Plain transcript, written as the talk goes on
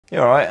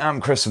You're alright,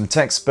 I'm Chris from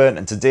Tech Spurt,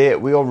 and today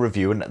we are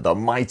reviewing the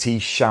mighty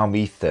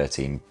Xiaomi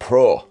 13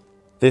 Pro.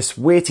 This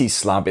weighty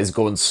slab is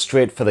going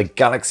straight for the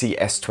Galaxy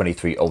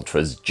S23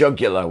 Ultra's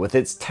jugular with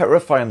its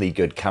terrifyingly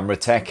good camera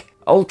tech,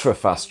 ultra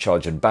fast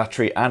charging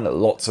battery and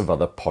lots of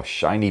other posh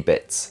shiny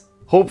bits.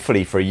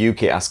 Hopefully for a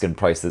UK asking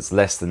price that's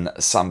less than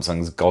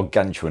Samsung's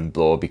gargantuan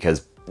blow,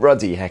 because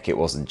bloody heck it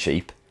wasn't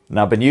cheap.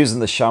 Now, I've been using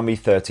the Xiaomi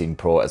 13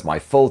 Pro as my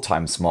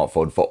full-time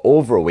smartphone for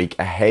over a week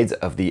ahead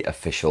of the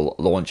official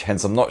launch,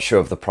 hence I'm not sure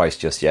of the price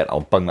just yet.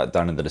 I'll bung that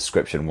down in the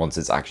description once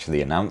it's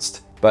actually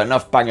announced. But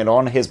enough banging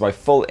on, here's my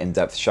full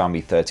in-depth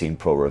Xiaomi 13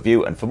 Pro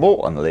review, and for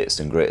more on the latest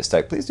and greatest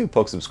tech, please do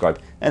poke, subscribe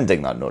and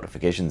ding that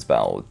notifications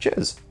bell.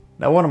 Cheers!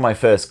 Now, one of my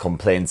first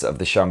complaints of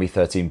the Xiaomi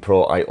 13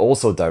 Pro I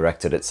also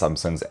directed at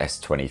Samsung's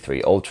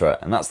S23 Ultra,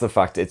 and that's the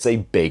fact it's a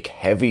big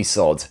heavy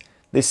sod.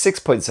 This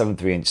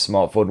 6.73-inch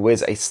smartphone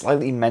weighs a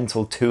slightly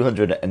mental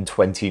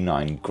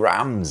 229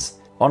 grams.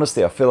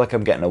 Honestly, I feel like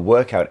I'm getting a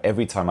workout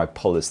every time I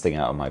pull this thing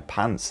out of my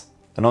pants.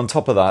 And on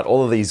top of that,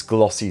 all of these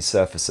glossy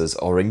surfaces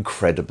are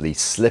incredibly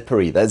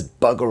slippery. There's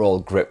bugger all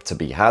grip to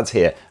be had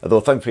here,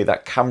 although thankfully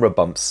that camera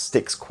bump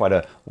sticks quite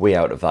a way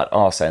out of that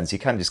arse end, so you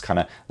can just kind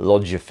of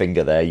lodge your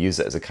finger there, use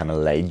it as a kind of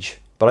ledge.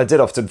 But I did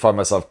often find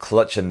myself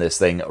clutching this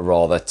thing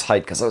rather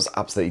tight because I was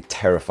absolutely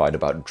terrified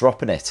about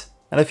dropping it.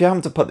 And if you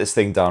happen to put this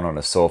thing down on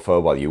a sofa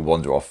while you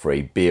wander off for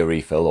a beer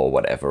refill or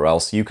whatever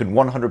else, you can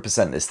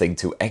 100% this thing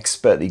to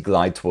expertly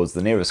glide towards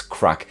the nearest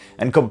crack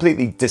and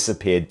completely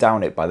disappear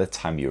down it by the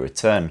time you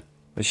return.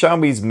 The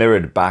Xiaomi's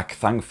mirrored back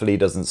thankfully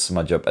doesn't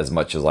smudge up as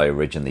much as I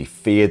originally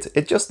feared,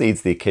 it just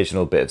needs the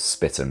occasional bit of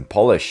spit and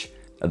polish.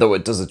 Although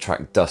it does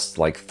attract dust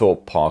like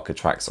Thorpe Park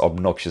attracts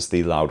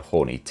obnoxiously loud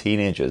horny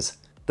teenagers.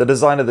 The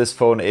design of this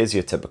phone is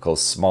your typical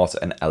smart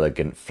and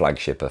elegant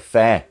flagship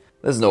affair.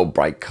 There's no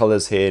bright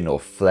colours here, no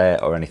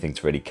flair or anything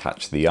to really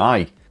catch the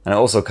eye. And it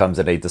also comes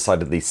in a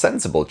decidedly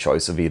sensible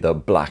choice of either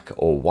black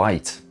or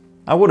white.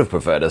 I would have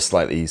preferred a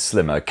slightly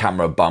slimmer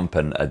camera bump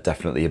and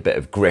definitely a bit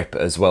of grip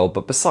as well,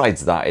 but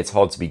besides that it's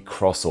hard to be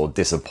cross or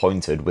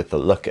disappointed with the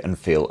look and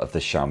feel of the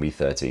Xiaomi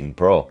 13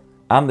 Pro.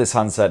 And this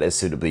handset is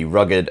suitably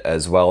rugged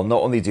as well.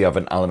 Not only do you have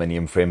an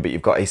aluminium frame, but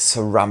you've got a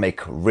ceramic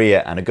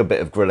rear and a good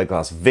bit of Gorilla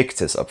Glass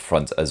Victus up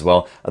front as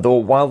well. Although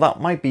while that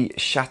might be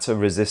shatter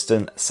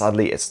resistant,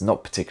 sadly it's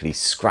not particularly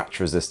scratch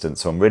resistant,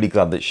 so I'm really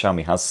glad that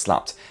Xiaomi has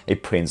slapped a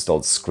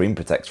pre-installed screen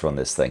protector on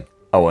this thing.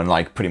 Oh, and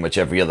like pretty much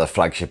every other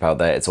flagship out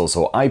there, it's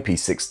also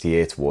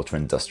IP68 water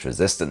and dust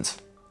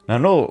resistant. Now,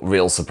 no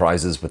real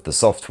surprises with the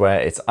software.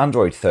 It's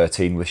Android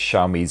 13 with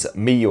Xiaomi's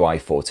MIUI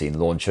 14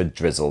 launcher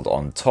drizzled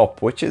on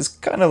top, which is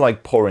kind of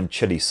like pouring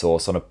chili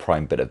sauce on a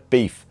prime bit of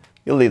beef.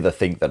 You'll either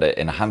think that it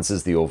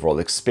enhances the overall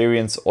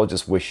experience or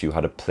just wish you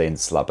had a plain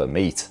slab of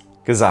meat.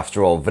 Because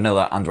after all,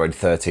 vanilla Android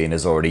 13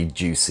 is already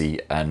juicy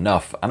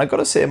enough, and I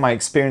gotta say my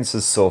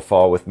experiences so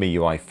far with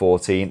MIUI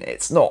 14,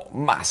 it's not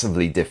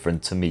massively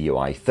different to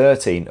MIUI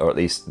 13, or at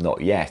least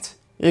not yet.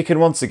 You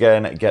can once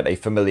again get a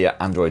familiar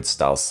Android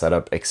style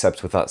setup,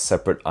 except with that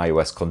separate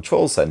iOS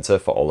control center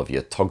for all of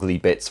your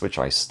toggly bits, which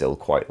I still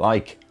quite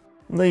like.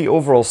 The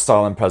overall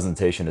style and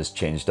presentation has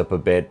changed up a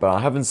bit, but I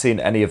haven't seen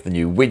any of the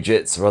new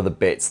widgets or other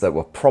bits that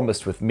were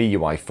promised with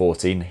MIUI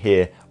 14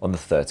 here on the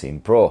 13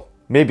 Pro.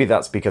 Maybe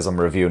that's because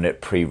I'm reviewing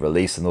it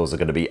pre-release and those are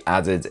going to be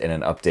added in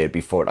an update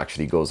before it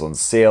actually goes on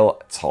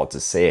sale. It's hard to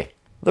say.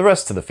 The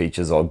rest of the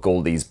features are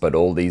goldies but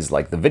oldies,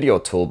 like the video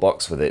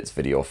toolbox with its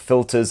video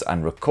filters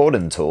and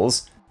recording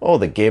tools, or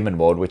the gaming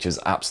mode, which is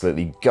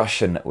absolutely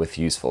gushing with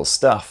useful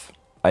stuff.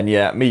 And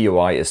yeah,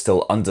 MIUI is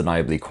still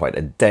undeniably quite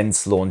a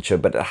dense launcher,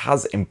 but it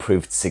has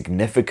improved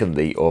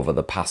significantly over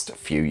the past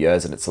few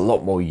years and it's a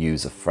lot more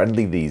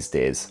user-friendly these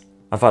days.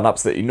 I've had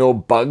absolutely no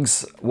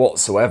bugs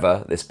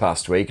whatsoever this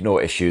past week, no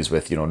issues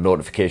with,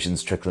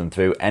 notifications trickling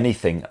through,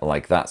 anything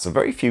like that, so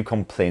very few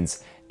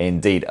complaints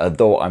indeed,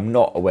 although I'm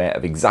not aware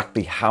of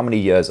exactly how many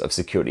years of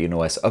security and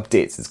OS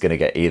updates it's going to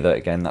get either.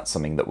 Again, that's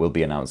something that will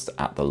be announced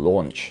at the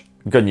launch.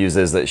 Good news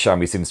is that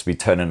Xiaomi seems to be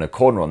turning a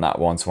corner on that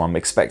one, so I'm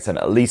expecting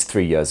at least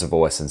 3 years of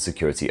OS and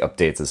security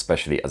updates,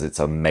 especially as it's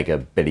a mega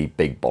billy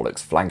big bollocks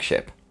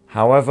flagship.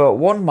 However,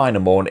 one minor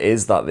moan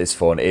is that this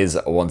phone is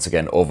once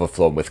again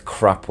overflown with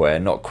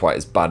crapware, not quite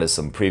as bad as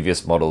some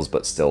previous models,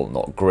 but still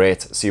not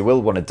great, so you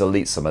will want to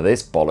delete some of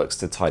this bollocks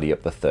to tidy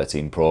up the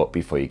 13 Pro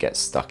before you get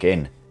stuck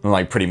in.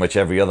 Like pretty much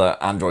every other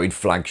Android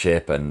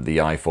flagship and the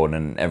iPhone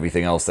and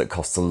everything else that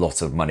costs a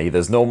lot of money,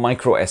 there's no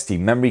micro SD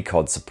memory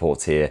card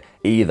support here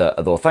either,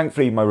 although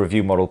thankfully my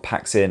review model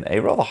packs in a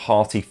rather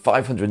hearty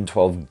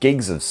 512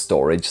 gigs of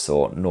storage,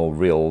 so no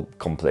real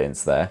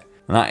complaints there.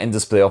 And that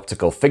in-display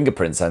optical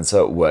fingerprint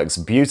sensor works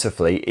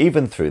beautifully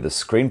even through the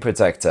screen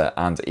protector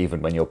and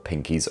even when your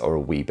pinkies are a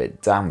wee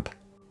bit damp.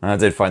 And I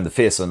did find the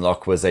face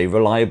unlock was a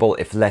reliable,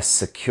 if less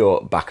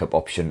secure, backup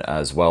option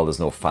as well. There's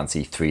no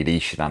fancy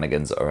 3D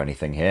shenanigans or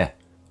anything here.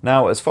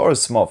 Now, as far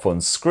as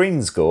smartphone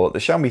screens go, the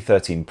Xiaomi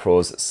 13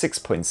 Pro's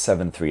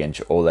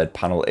 6.73-inch OLED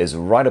panel is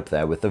right up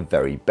there with the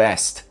very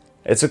best.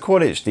 It's a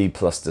Quad HD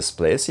Plus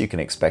display, so you can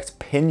expect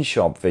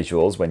pin-sharp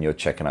visuals when you're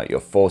checking out your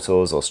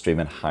photos or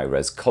streaming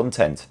high-res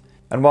content.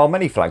 And while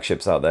many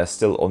flagships out there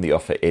still only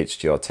offer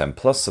HDR10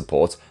 Plus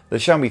support, the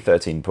Xiaomi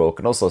 13 Pro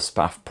can also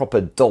spaff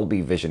proper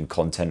Dolby Vision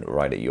content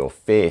right at your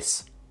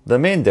face. The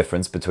main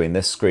difference between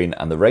this screen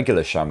and the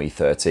regular Xiaomi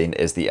 13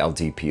 is the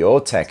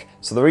LTPO tech,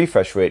 so the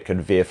refresh rate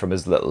can veer from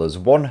as little as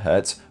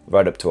 1Hz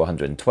right up to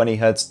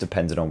 120Hz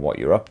depending on what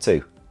you're up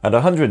to. At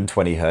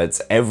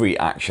 120Hz, every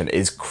action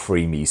is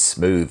creamy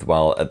smooth,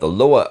 while at the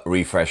lower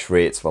refresh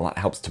rates, well, that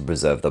helps to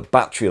preserve the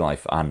battery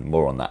life, and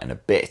more on that in a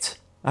bit.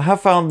 I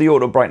have found the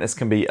auto brightness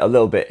can be a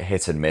little bit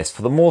hit and miss.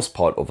 For the most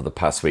part over the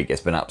past week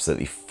it's been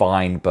absolutely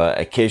fine, but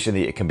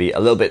occasionally it can be a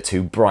little bit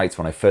too bright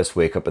when I first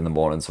wake up in the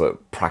morning, so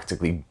it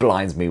practically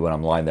blinds me when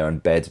I'm lying there in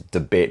bed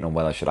debating on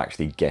whether I should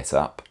actually get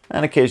up.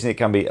 And occasionally it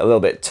can be a little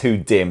bit too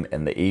dim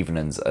in the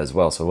evenings as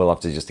well, so we'll have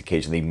to just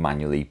occasionally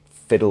manually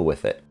fiddle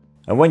with it.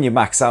 And when you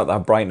max out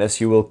that brightness,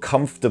 you will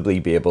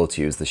comfortably be able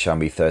to use the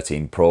Xiaomi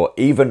 13 Pro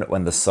even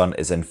when the sun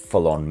is in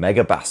full-on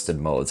mega bastard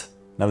mode.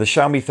 Now the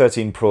Xiaomi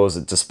 13 Pro's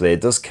display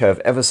does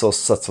curve ever so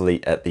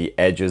subtly at the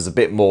edges, a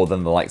bit more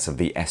than the likes of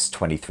the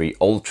S23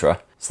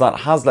 Ultra, so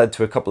that has led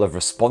to a couple of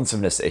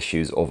responsiveness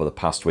issues over the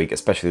past week,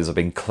 especially as I've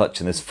been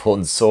clutching this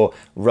phone so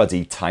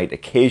ruddy tight.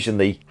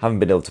 Occasionally haven't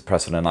been able to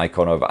press on an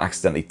icon, or I've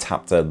accidentally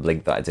tapped a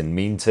link that I didn't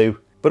mean to.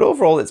 But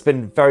overall it's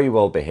been very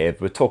well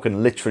behaved. We're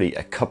talking literally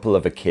a couple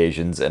of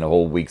occasions in a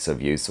whole week's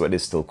of use, so it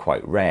is still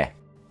quite rare.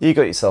 You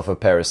got yourself a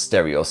pair of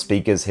stereo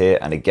speakers here,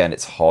 and again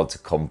it's hard to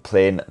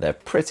complain. They're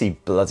pretty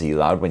bloody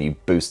loud when you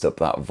boost up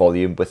that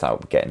volume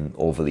without getting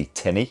overly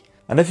tinny.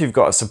 And if you've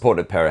got a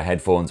supported pair of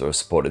headphones or a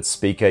supported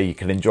speaker, you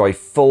can enjoy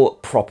full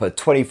proper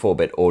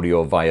 24-bit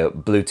audio via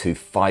Bluetooth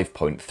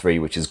 5.3,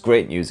 which is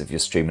great news if you're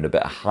streaming a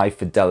bit of high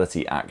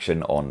fidelity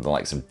action on the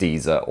likes of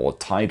Deezer or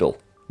Tidal.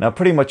 Now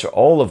pretty much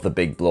all of the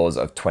big blows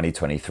of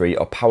 2023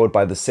 are powered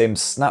by the same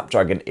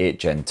Snapdragon 8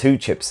 Gen 2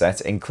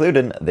 chipset,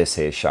 including this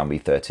here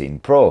Xiaomi 13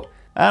 Pro.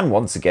 And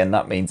once again,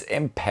 that means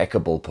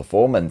impeccable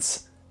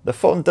performance. The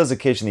phone does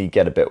occasionally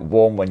get a bit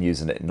warm when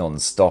using it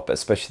non-stop,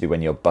 especially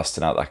when you're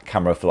busting out that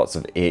camera for lots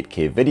of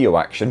 8K video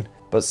action,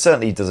 but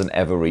certainly doesn't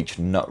ever reach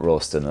nut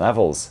roasting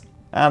levels.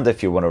 And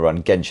if you want to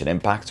run Genshin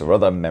Impact or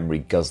other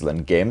memory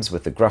guzzling games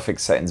with the graphics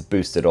settings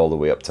boosted all the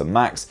way up to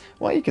max,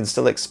 well, you can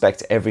still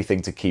expect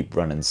everything to keep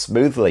running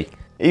smoothly,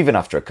 even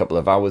after a couple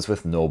of hours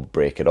with no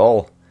break at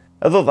all.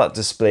 Although that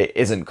display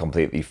isn't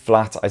completely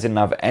flat, I didn't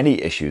have any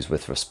issues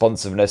with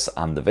responsiveness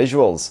and the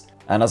visuals.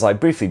 And as I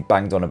briefly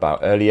banged on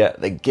about earlier,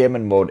 the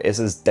gaming mode is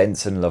as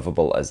dense and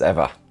lovable as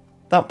ever.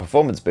 That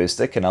performance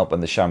booster can help when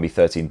the Xiaomi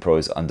 13 Pro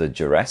is under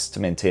duress to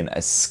maintain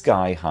a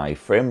sky-high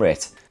frame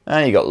rate.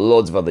 And you got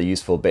loads of other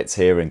useful bits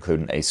here,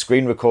 including a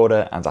screen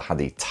recorder and a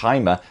handy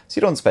timer, so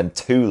you don't spend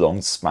too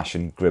long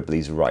smashing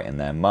Gribblies right in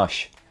their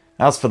mush.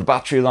 As for the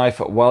battery life,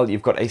 well,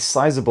 you've got a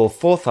sizable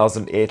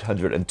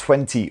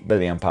 4820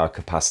 mAh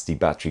capacity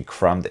battery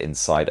crammed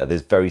inside of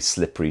this very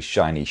slippery,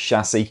 shiny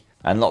chassis,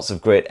 and lots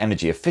of great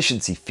energy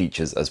efficiency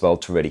features as well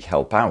to really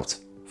help out.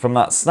 From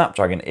that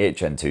Snapdragon 8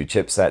 Gen 2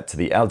 chipset to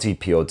the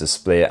LTPO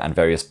display and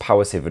various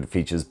power saving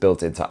features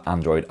built into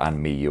Android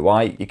and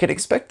MIUI, you can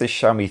expect the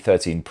Xiaomi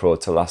 13 Pro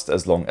to last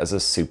as long as a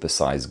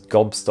supersized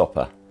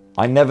gobstopper.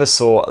 I never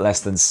saw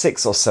less than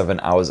 6 or 7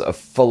 hours of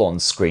full-on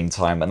screen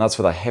time, and that's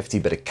with a hefty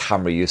bit of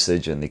camera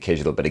usage and the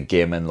occasional bit of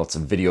gaming, lots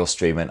of video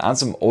streaming and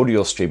some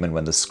audio streaming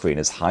when the screen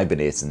is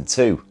hibernating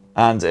too.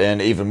 And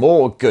in even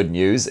more good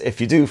news,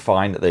 if you do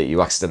find that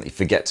you accidentally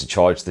forget to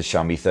charge the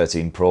Xiaomi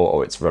 13 Pro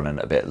or it's running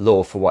a bit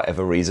low for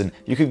whatever reason,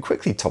 you can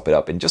quickly top it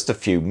up in just a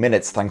few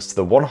minutes thanks to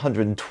the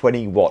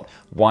 120 watt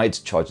wide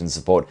charging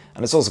support,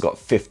 and it's also got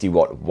 50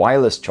 watt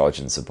wireless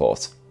charging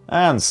support.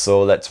 And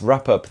so let's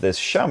wrap up this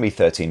Xiaomi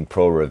 13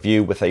 Pro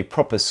review with a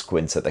proper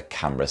squint at the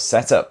camera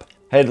setup.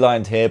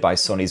 Headlined here by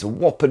Sony's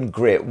whopping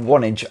great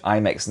 1-inch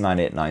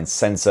IMX989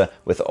 sensor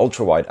with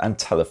ultra-wide and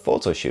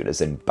telephoto shooters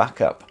in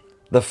backup.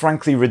 The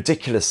frankly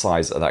ridiculous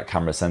size of that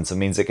camera sensor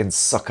means it can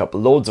suck up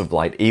loads of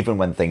light even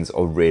when things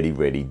are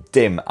really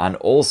dim, and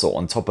also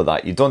on top of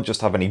that you don't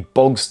just have any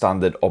bog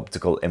standard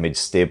optical image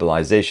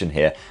stabilization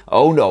here.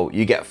 Oh no,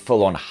 you get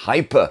full on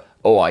hyper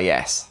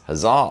OIS,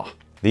 huzzah!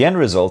 The end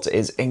result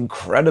is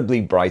incredibly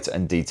bright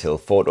and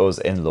detailed photos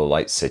in low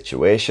light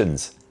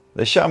situations.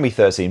 The Xiaomi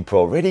 13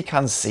 Pro really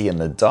can see in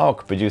the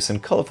dark,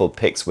 producing colourful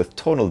pics with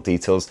tonal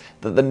details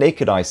that the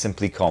naked eye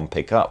simply can't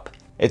pick up.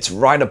 It's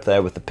right up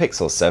there with the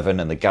Pixel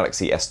 7 and the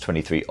Galaxy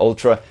S23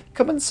 Ultra,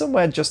 coming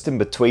somewhere just in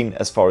between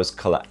as far as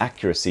colour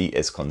accuracy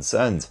is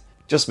concerned.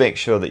 Just make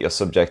sure that your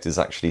subject is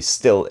actually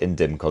still in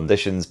dim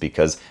conditions,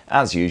 because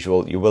as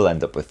usual you will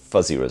end up with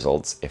fuzzy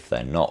results if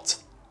they're not.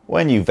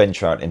 When you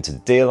venture out into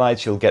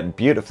daylight, you'll get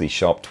beautifully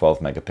sharp 12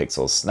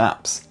 megapixel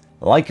snaps.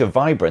 Leica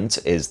Vibrant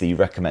is the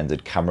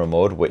recommended camera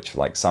mode, which,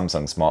 like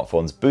Samsung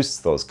smartphones, boosts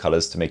those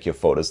colours to make your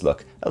photos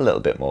look a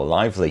little bit more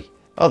lively.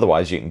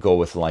 Otherwise, you can go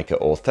with Leica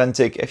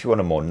Authentic if you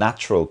want a more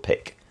natural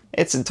pic.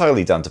 It's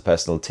entirely down to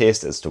personal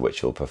taste as to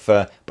which you'll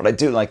prefer, but I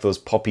do like those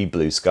poppy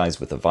blue skies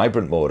with the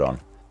Vibrant mode on.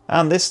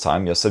 And this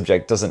time, your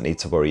subject doesn't need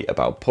to worry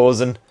about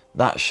posing.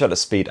 That shutter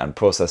speed and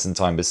processing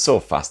time is so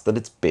fast that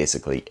it's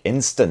basically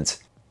instant.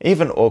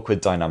 Even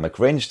awkward dynamic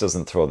range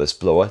doesn't throw this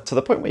blower, to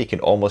the point where you can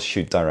almost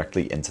shoot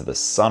directly into the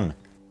sun.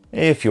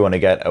 If you want to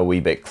get a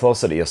wee bit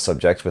closer to your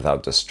subject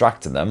without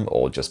distracting them,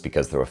 or just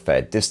because they're a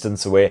fair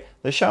distance away,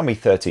 the Xiaomi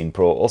 13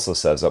 Pro also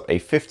serves up a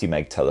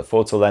 50MP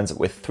telephoto lens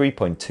with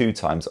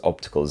 3.2x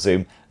optical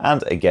zoom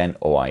and again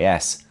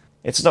OIS.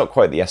 It's not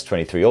quite the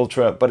S23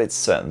 Ultra, but it's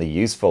certainly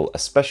useful,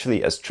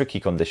 especially as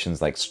tricky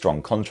conditions like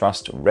strong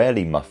contrast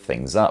rarely muff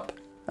things up.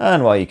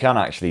 And while you can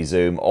actually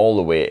zoom all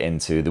the way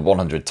into the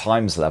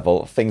 100x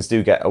level, things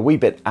do get a wee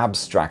bit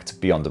abstract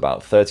beyond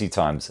about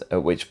 30x,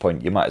 at which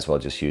point you might as well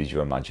just use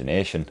your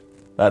imagination.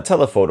 That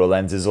telephoto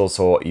lens is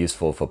also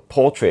useful for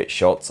portrait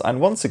shots, and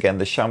once again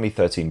the Xiaomi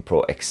 13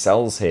 Pro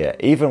excels here,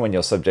 even when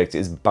your subject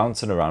is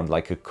bouncing around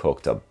like a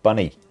coked up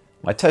bunny.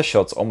 My test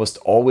shots almost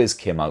always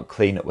came out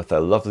clean with a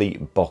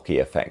lovely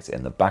bokeh effect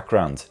in the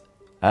background.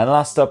 And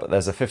last up,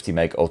 there's a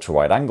 50MP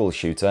ultra-wide angle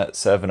shooter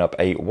serving up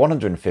a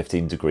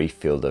 115°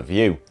 field of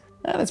view.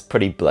 And it's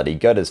pretty bloody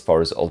good as far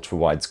as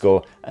ultra-wides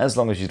go, as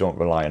long as you don't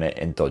rely on it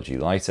in dodgy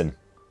lighting.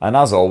 And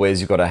as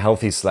always, you've got a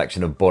healthy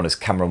selection of bonus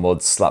camera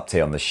modes slapped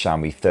here on the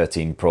Xiaomi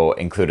 13 Pro,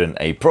 including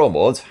a Pro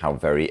mode, how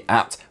very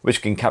apt,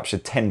 which can capture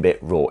 10-bit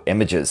raw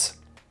images.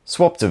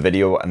 Swap to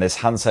video and this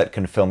handset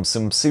can film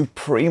some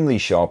supremely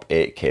sharp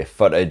 8K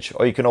footage,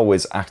 or you can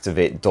always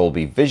activate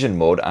Dolby Vision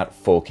mode at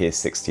 4K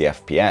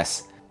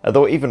 60fps.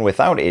 Although even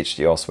without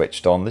HDR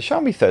switched on, the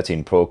Xiaomi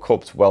 13 Pro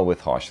coped well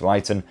with harsh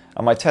lighting,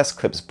 and my test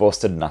clips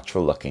boasted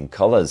natural looking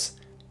colours.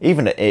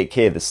 Even at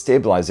 8K, the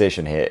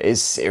stabilisation here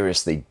is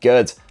seriously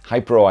good.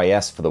 Hyper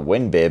OIS for the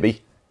win,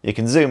 baby. You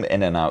can zoom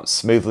in and out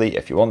smoothly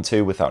if you want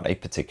to, without a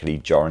particularly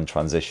jarring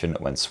transition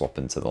when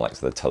swapping to the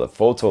likes of the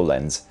telephoto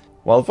lens,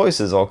 while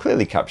voices are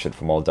clearly captured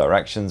from all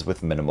directions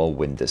with minimal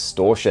wind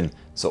distortion,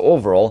 so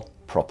overall,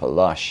 proper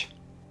lush.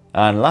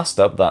 And last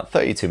up, that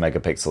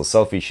 32MP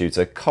selfie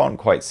shooter can't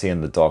quite see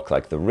in the dark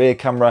like the rear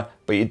camera,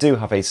 but you do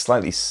have a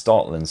slightly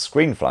startling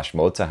screen flash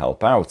mode to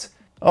help out.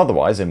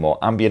 Otherwise, in more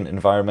ambient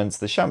environments,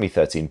 the Xiaomi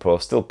 13 Pro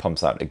still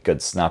pumps out a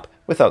good snap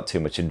without too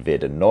much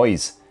invader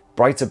noise.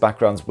 Brighter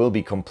backgrounds will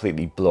be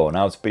completely blown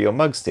out, but your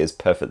mug stays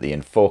perfectly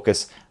in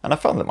focus, and I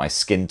found that my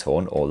skin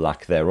tone, or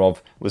lack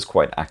thereof, was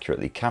quite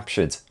accurately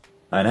captured.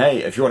 And hey,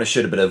 if you want to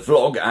shoot a bit of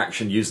vlog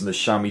action using the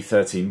Xiaomi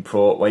 13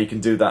 Pro, well, you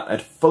can do that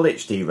at full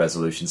HD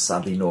resolution.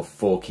 Sadly, no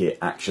 4K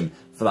action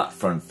for that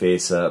front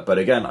facer, but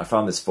again, I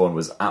found this phone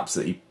was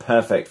absolutely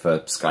perfect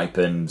for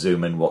Skyping,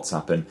 Zooming,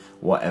 WhatsApping,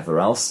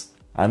 whatever else.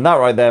 And that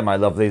right there, my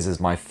lovelies,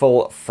 is my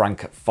full,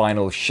 frank,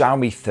 final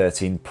Xiaomi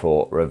 13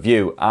 Pro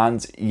review.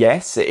 And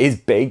yes, it is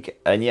big,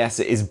 and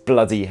yes, it is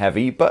bloody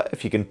heavy, but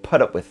if you can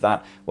put up with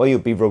that, well, you'll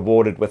be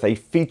rewarded with a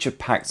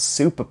feature-packed,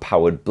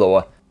 super-powered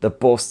blower that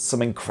boasts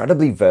some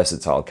incredibly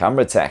versatile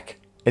camera tech.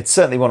 It's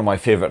certainly one of my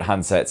favourite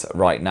handsets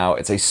right now.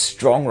 It's a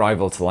strong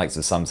rival to the likes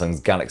of Samsung's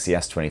Galaxy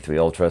S23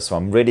 Ultra, so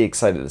I'm really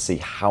excited to see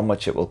how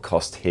much it will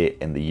cost here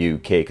in the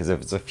UK, because if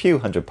it's a few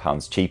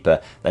 £100s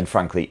cheaper, then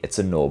frankly, it's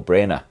a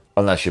no-brainer.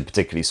 Unless you're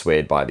particularly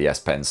swayed by the S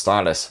Pen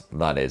Stylus,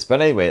 that is.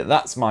 But anyway,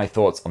 that's my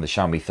thoughts on the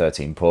Xiaomi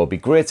 13 Pro. It'd be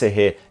great to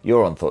hear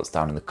your own thoughts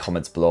down in the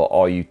comments below.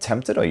 Are you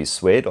tempted? Are you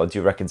swayed? Or do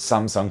you reckon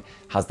Samsung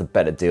has the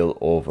better deal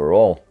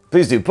overall?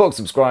 Please do poke,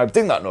 subscribe,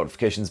 ding that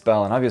notifications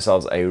bell, and have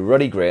yourselves a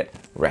really great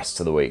rest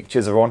of the week.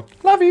 Cheers everyone,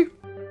 love you!